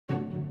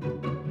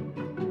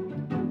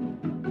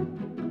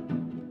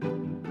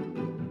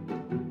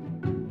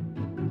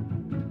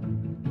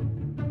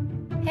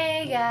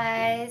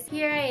guys,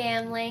 here I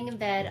am laying in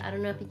bed. I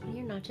don't know if you can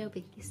hear Nacho,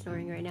 but he's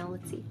snoring right now.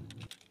 Let's see.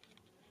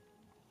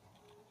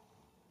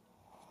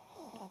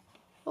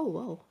 Oh,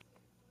 whoa.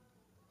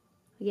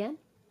 Again?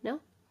 No?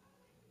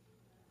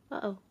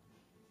 Uh-oh.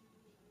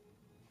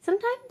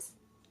 Sometimes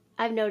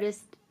I've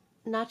noticed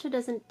Nacho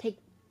doesn't take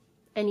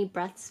any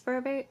breaths for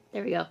a very,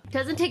 there we go.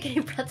 Doesn't take any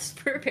breaths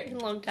for a very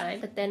long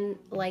time. But then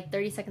like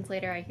 30 seconds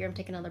later, I hear him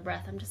take another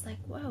breath. I'm just like,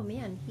 whoa,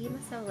 man, he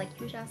must have like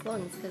huge ass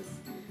lungs because,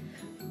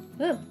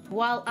 whoa.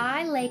 While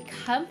I lay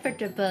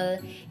comfortable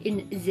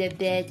in the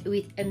bed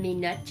with me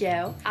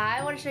Nacho,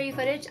 I want to show you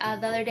footage of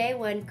the other day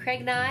when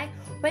Craig and I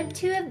went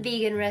to a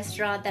vegan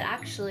restaurant that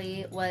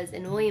actually was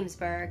in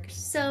Williamsburg.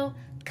 So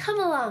come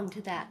along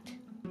to that.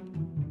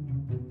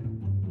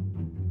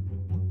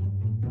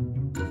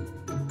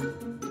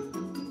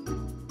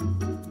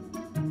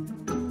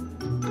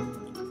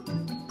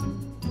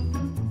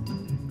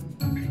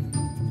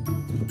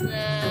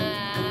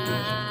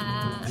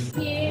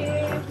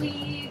 Here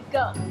we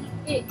go.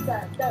 It's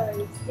a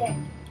Thursday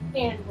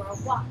and we're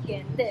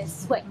walking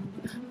this way.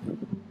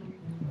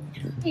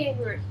 And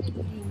we're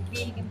eating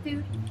vegan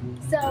food,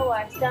 so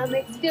our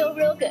stomachs feel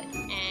real good.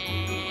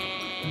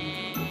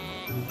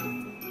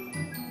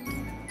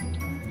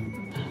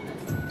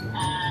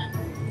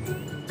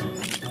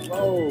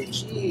 Oh,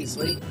 jeez,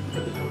 wait.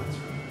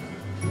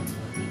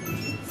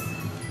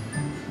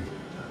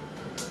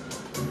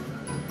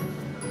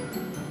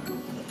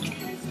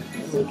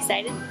 You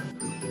excited?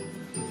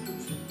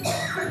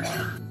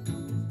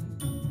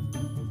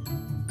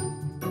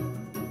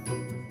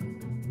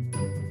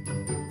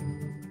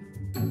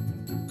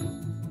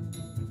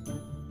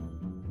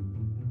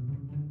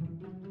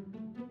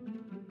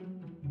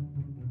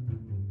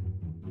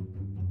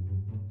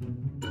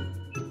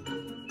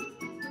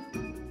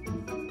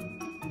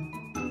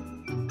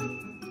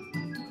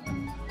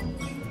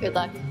 Good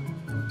luck.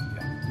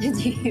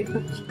 Did you?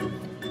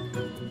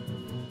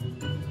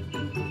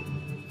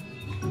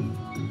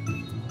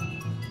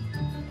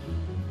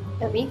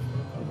 Me?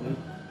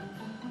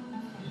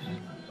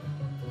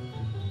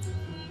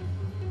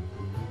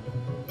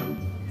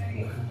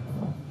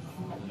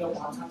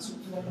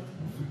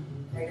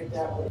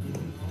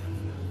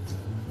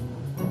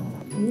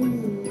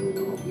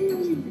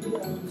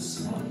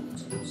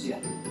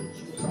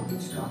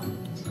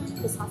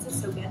 The sauce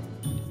is so good.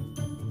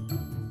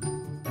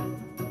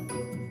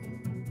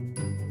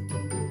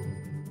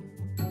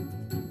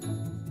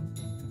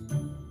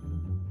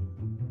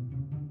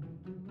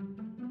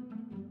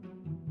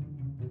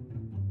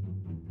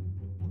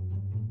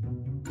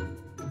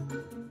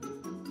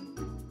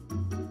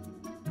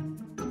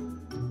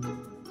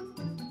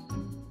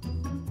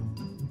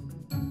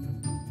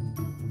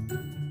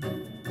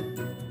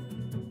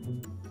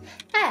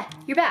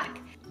 You're back.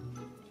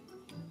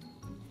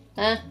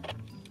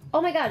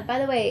 Oh my god, by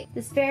the way,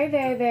 this very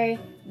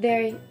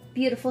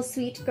beautiful,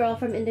 sweet girl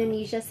from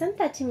Indonesia sent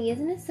that to me.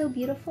 Isn't it so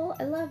beautiful?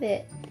 I love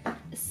it.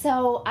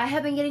 So I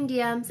have been getting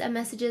DMs and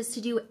messages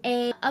to do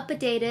a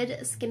updated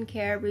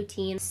skincare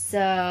routine. So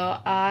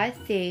I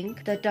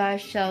think that I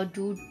shall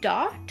do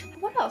that.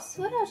 What else?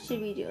 What else should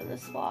we do in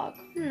this vlog?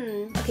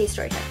 Okay,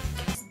 story time.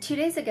 2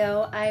 days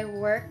ago, I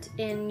worked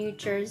in New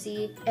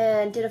Jersey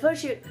and did a photo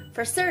shoot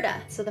for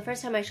Serta. So the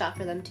first time I shot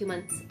for them 2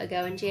 months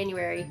ago in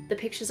January, the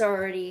pictures are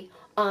already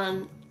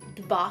on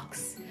the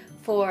box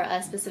for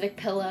a specific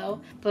pillow,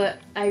 but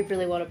I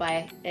really want to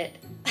buy it.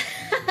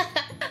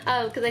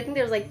 Because I think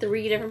there's like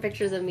 3 different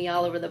pictures of me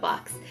all over the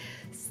box.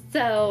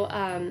 So,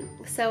 hello.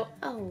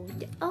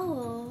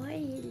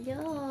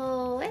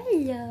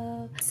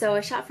 So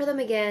I shot for them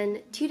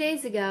again 2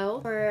 days ago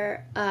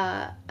for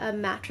a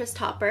mattress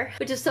topper,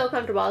 which is so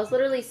comfortable. I was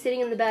literally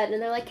sitting in the bed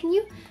and they're like, can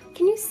you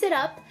sit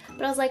up?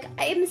 But I was like,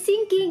 I'm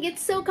sinking,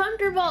 it's so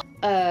comfortable.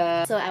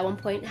 So at one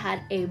point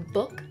had a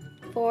book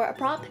for a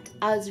prop.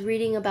 I was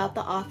reading about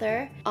the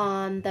author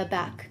on the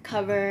back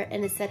cover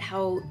and it said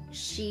how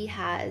she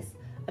has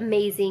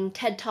amazing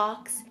TED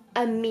Talks.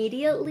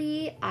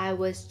 Immediately, I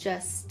was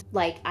just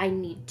like, I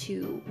need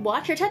to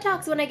watch her TED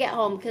Talks when I get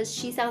home because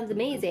she sounds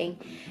amazing.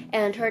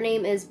 And her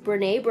name is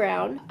Brené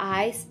Brown.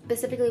 I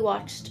specifically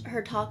watched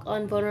her talk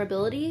on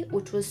vulnerability,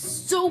 which was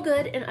so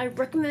good, and I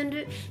recommend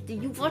it that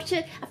you watch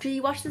it after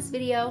you watch this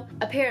video.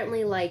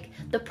 Apparently, like,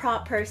 the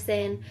prop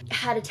person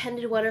had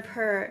attended one of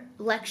her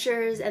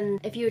lectures, and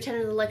if you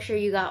attended the lecture,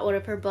 you got one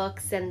of her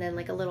books and then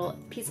like a little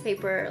piece of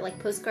paper,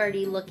 like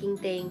postcardy looking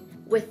thing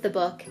with the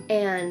book.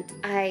 And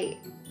I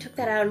took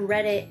that out and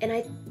read it, and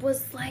I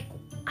was like,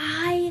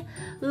 I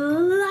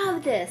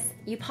love this.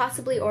 You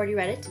possibly already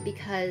read it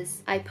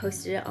because I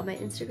posted it on my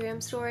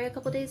Instagram story a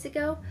couple days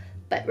ago,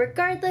 but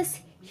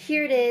regardless,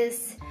 here it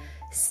is.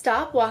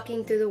 Stop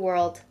walking through the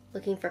world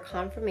looking for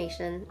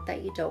confirmation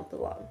that you don't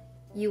belong.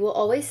 You will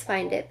always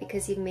find it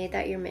because you've made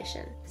that your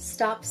mission.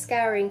 Stop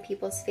scouring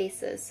people's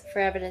faces for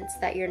evidence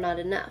that you're not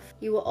enough.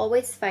 You will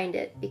always find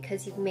it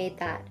because you've made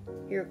that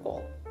your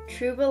goal.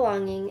 True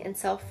belonging and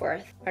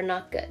self-worth are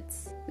not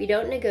goods. We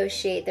don't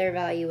negotiate their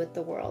value with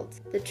the world.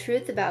 The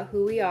truth about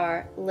who we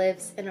are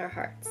lives in our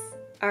hearts.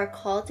 Our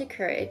call to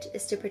courage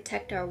is to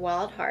protect our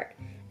wild heart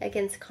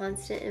against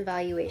constant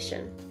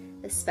evaluation,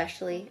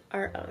 especially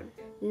our own.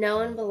 No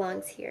one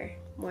belongs here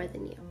more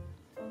than you.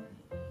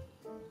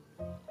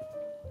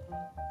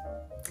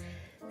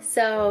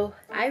 So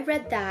I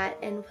read that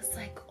and was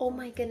like, oh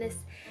my goodness.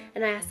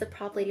 And I asked the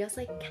prop lady, I was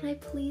like, can I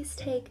please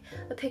take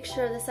a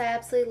picture of this? I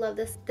absolutely love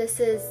this. This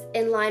is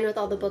in line with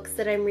all the books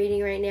that I'm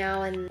reading right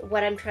now and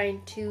what I'm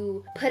trying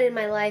to put in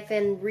my life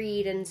and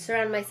read and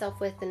surround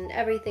myself with and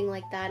everything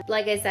like that.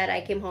 Like I said,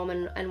 I came home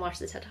and watched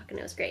the TED Talk and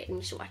it was great and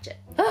you should watch it.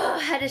 Oh,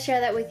 I had to share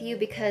that with you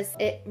because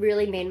it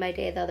really made my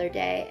day the other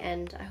day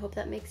and I hope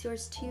that makes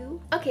yours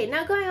too. Okay,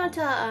 now going on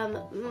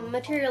to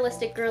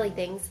materialistic girly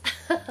things.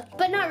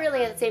 But not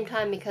really at the same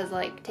time because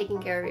like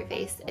taking care of your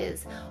face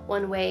is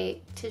one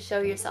way to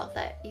show yourself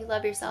that you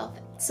love yourself.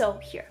 So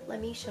here, let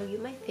me show you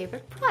my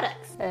favorite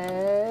products.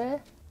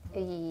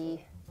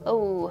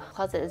 Oh,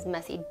 closet is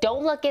messy.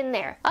 Don't look in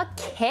there.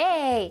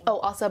 Okay. Oh,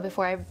 also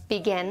before I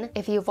begin,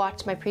 if you've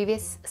watched my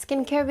previous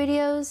skincare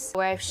videos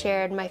where I've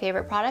shared my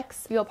favorite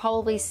products, you'll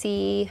probably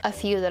see a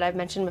few that I've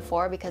mentioned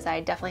before because I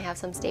definitely have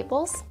some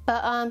staples.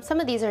 But some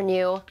of these are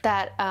new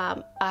that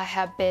I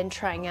have been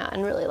trying out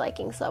and really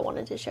liking, so I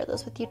wanted to share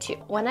those with you too.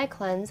 When I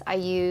cleanse, I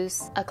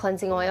use a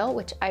cleansing oil,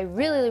 which I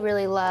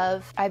really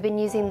love. I've been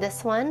using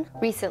this one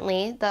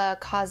recently, the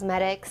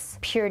Cosmetics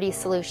Purity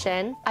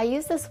Solution. I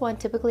use this one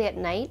typically at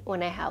night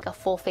when I have a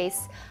full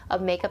face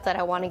of makeup that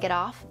I want to get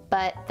off,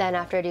 but then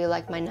after I do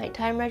like my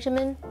nighttime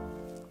regimen.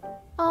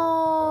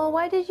 Oh,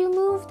 why did you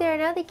move there?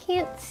 Now they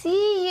can't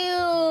see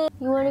you.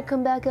 You want to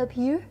come back up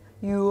here?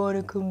 You want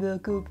to come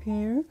back up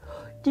here?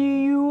 Do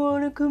you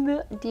want to come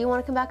back? Do you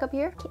want to come back up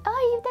here?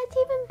 Oh, that's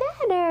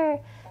even better.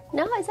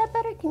 No, is that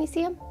better? Can you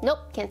see him?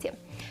 Nope, can't see him.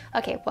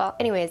 Okay, well,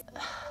 anyways.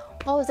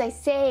 What was I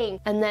saying?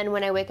 And then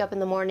when I wake up in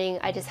the morning,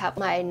 I just have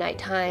my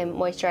nighttime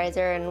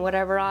moisturizer and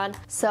whatever on.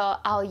 So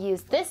I'll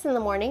use this in the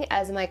morning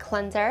as my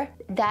cleanser.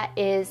 That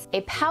is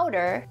a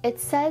powder. It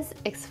says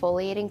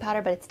exfoliating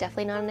powder, but it's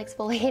definitely not an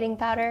exfoliating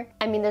powder.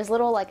 I mean, there's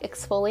little like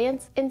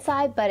exfoliants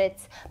inside, but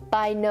it's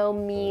by no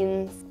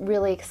means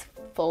really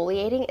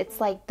exfoliating. It's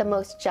like the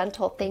most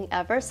gentle thing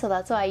ever, so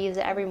that's why I use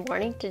it every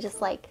morning to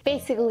just like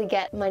basically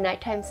get my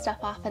nighttime stuff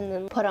off and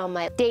then put on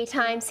my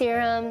daytime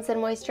serums and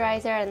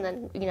moisturizer and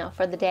then, you know,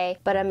 for the day.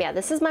 But yeah,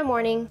 this is my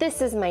morning,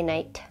 this is my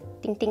night.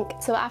 Ding ding.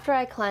 So after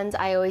I cleanse,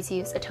 I always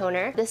use a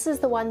toner. This is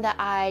the one that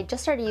I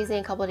just started using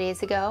a couple of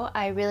days ago.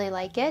 I really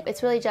like it.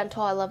 It's really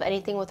gentle. I love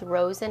anything with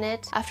rose in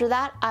it. After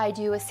that, I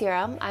do a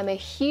serum. I'm a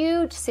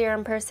huge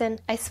serum person.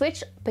 I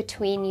switch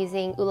between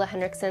using Ole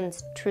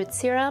Henriksen's Truth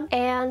Serum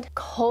and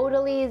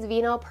Caudaly's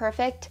Vino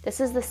Perfect. This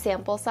is the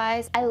sample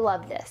size. I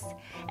love this.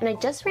 And I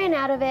just ran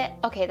out of it.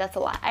 Okay, that's a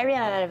lot. I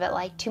ran out of it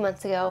like 2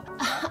 months ago.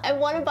 I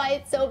want to buy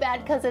it so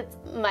bad because it's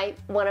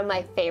one of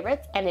my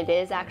favorites and it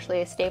is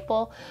actually a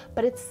staple,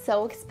 but it's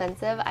so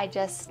expensive.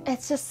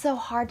 It's just so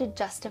hard to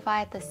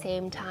justify at the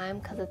same time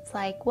because it's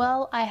like,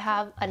 well, I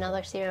have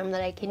another serum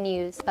that I can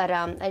use. But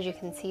as you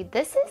can see,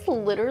 this is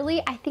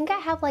literally, I think I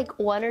have like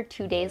 1 or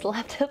 2 days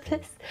left of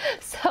this.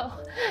 So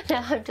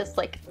now I'm just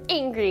like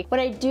angry. When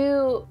I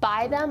do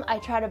buy them, I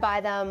try to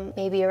buy them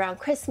maybe around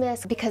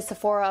Christmas because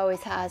Sephora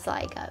always has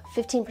like a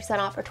 15%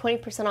 off or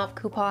 20% off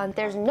coupon.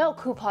 There's no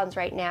coupons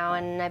right now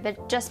and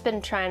I've just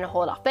been trying to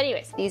hold off. But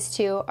anyways, these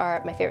two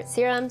are my favorite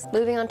serums.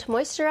 Moving on to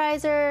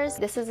moisturizers.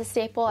 This is a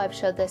staple. I've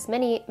showed this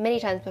many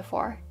times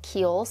before.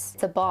 Kiehl's.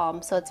 It's a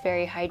balm, so it's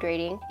very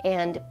hydrating.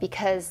 And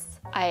because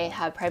I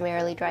have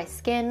primarily dry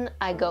skin,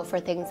 I go for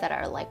things that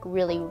are like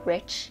really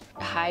rich,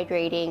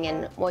 hydrating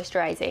and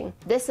moisturizing.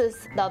 This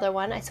is the other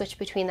one. I switch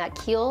between that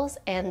Kiehl's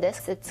and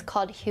this. It's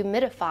called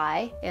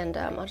Humidify, and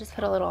I'll just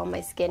put a little on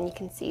my skin. You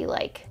can see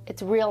like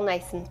it's real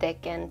nice and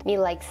thick and me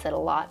likes it a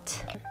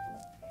lot.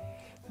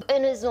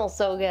 And it smells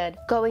so good.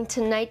 Going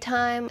to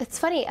nighttime, it's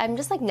funny, I'm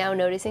just like now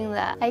noticing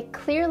that I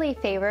clearly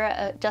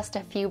favor just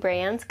a few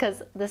brands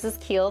because this is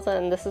Kiehl's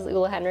and this is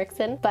Ole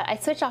Henriksen, but I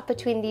switch off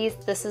between these.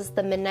 This is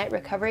the Midnight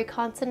Recovery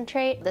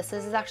Concentrate. This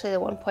is actually the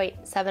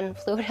 1.7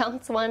 fluid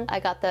ounce one. I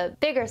got the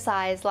bigger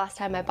size last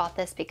time I bought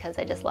this because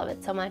I just love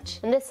it so much.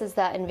 And this is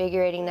the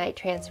Invigorating Night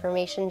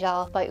Transformation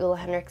Gel by Ole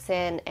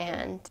Henriksen,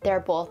 and they're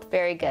both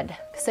very good.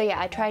 So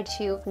yeah, I try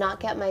to not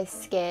get my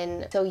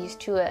skin so used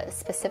to a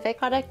specific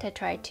product. I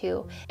try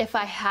to, if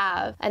I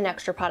have an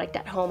extra product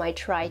at home, I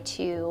try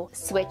to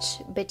switch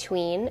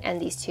between,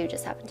 and these two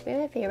just happen to be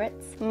my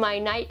favorites. My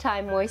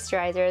nighttime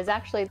moisturizer is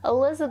actually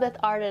Elizabeth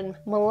Arden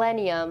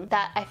Millennium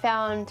that I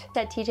found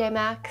at TJ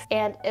Maxx,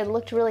 and it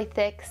looked really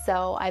thick,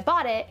 so I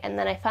bought it, and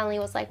then I finally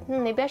was like,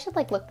 maybe I should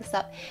like look this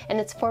up, and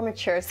it's for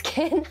mature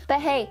skin. But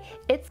hey,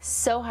 it's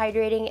so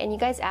hydrating, and you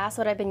guys asked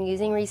what I've been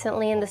using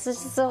recently, and this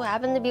is just so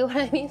happened to be what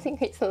I'm using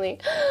recently.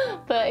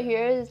 But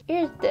here's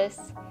this,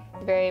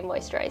 very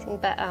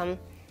moisturizing, but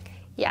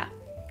yeah,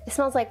 it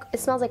smells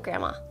like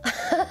grandma.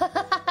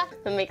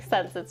 That makes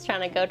sense. It's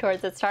trying to go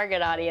towards its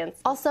target audience.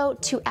 Also,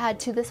 to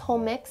add to this whole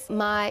mix,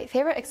 my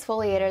favorite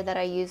exfoliator that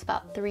I use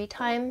about 3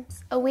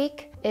 times a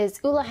week is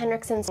Ulla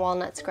Henriksen's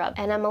Walnut Scrub.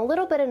 And I'm a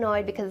little bit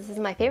annoyed because this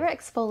is my favorite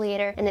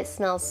exfoliator and it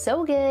smells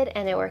so good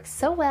and it works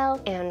so well.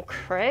 And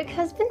Craig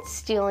has been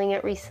stealing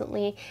it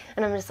recently.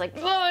 And I'm just like,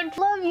 oh, I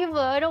love you,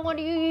 but I don't want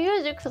you to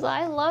use it because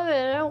I love it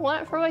and I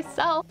want it for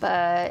myself.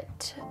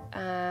 But,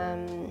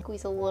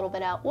 squeeze a little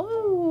bit out.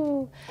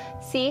 Whoa!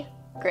 See?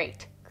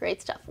 Great. Great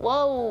stuff.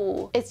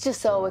 Whoa! It's just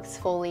so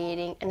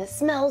exfoliating and it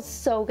smells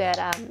so good.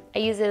 I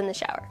use it in the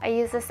shower. I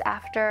use this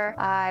after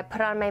I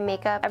put on my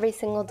makeup every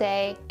single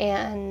day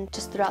and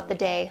just throughout the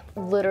day,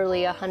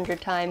 literally 100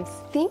 times.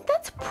 I think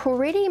that's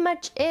pretty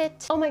much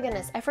it. Oh my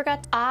goodness, I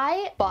forgot.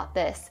 I bought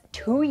this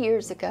 2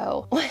 years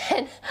ago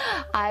when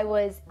I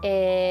was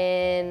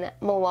in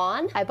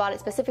Milan. I bought it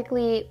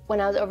specifically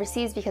when I was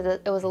overseas because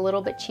it was a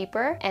little bit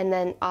cheaper, and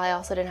then I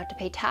also didn't have to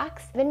pay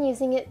tax. I've been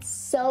using it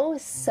so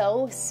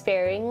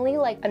sparingly.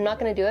 Like, I'm not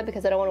gonna do it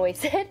because I don't want to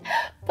waste it,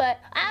 but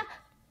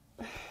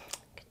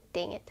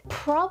dang it.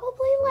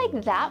 Probably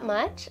like that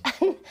much.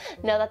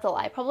 No, that's a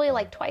lie. Probably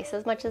like twice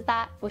as much as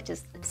that, which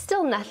is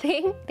still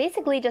nothing.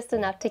 Basically just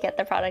enough to get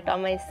the product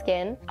on my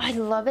skin. I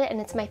love it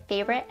and it's my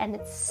favorite and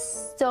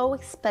it's so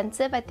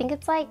expensive. I think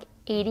it's like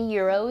 80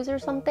 euros or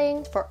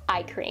something for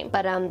eye cream.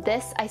 But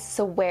this, I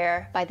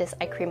swear by this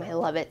eye cream. I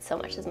love it so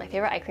much. It's my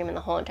favorite eye cream in the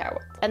whole entire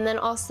world. And then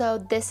also,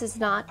 this is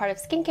not part of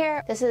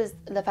skincare. This is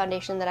the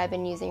foundation that I've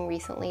been using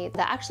recently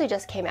that actually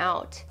just came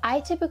out.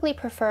 I typically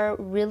prefer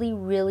really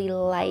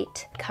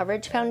light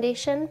coverage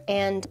foundation,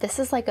 and this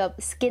is like a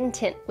skin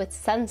tint with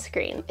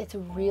sunscreen. It's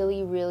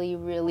really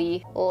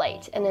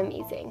light and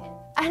amazing.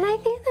 And I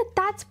think that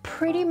that's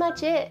pretty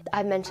much it.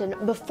 I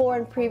mentioned before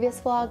in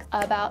previous vlogs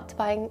about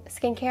buying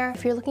skincare.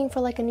 If you're looking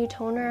for like a new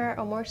toner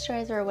or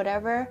moisturizer or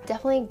whatever,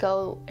 definitely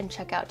go and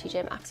check out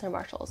TJ Maxx or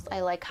Marshalls.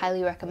 I like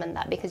highly recommend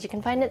that because you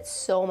can find it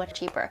so much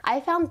cheaper.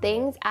 I found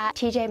things at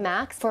TJ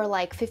Maxx for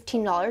like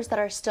 $15 that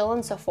are still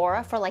in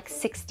Sephora for like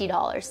 $60,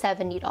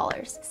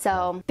 $70.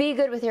 So be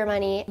good with your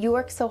money. You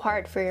work so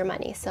hard for your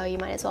money, so you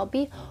might as well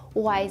be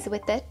wise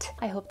with it.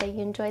 I hope that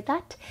you enjoyed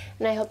that,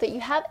 and I hope that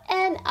you have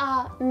an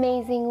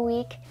amazing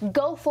week.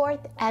 Go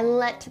forth and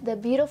let the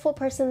beautiful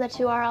person that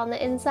you are on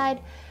the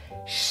inside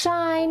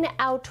shine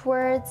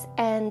outwards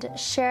and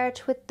share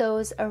it with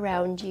those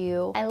around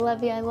you. I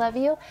love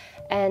you,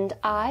 and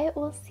I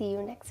will see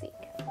you next week.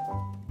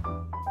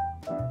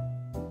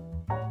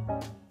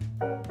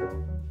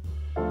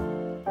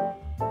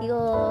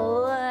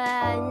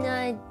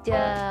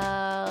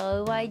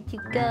 Why'd you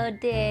go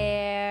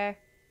there?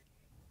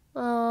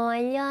 Oh,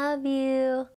 I love you.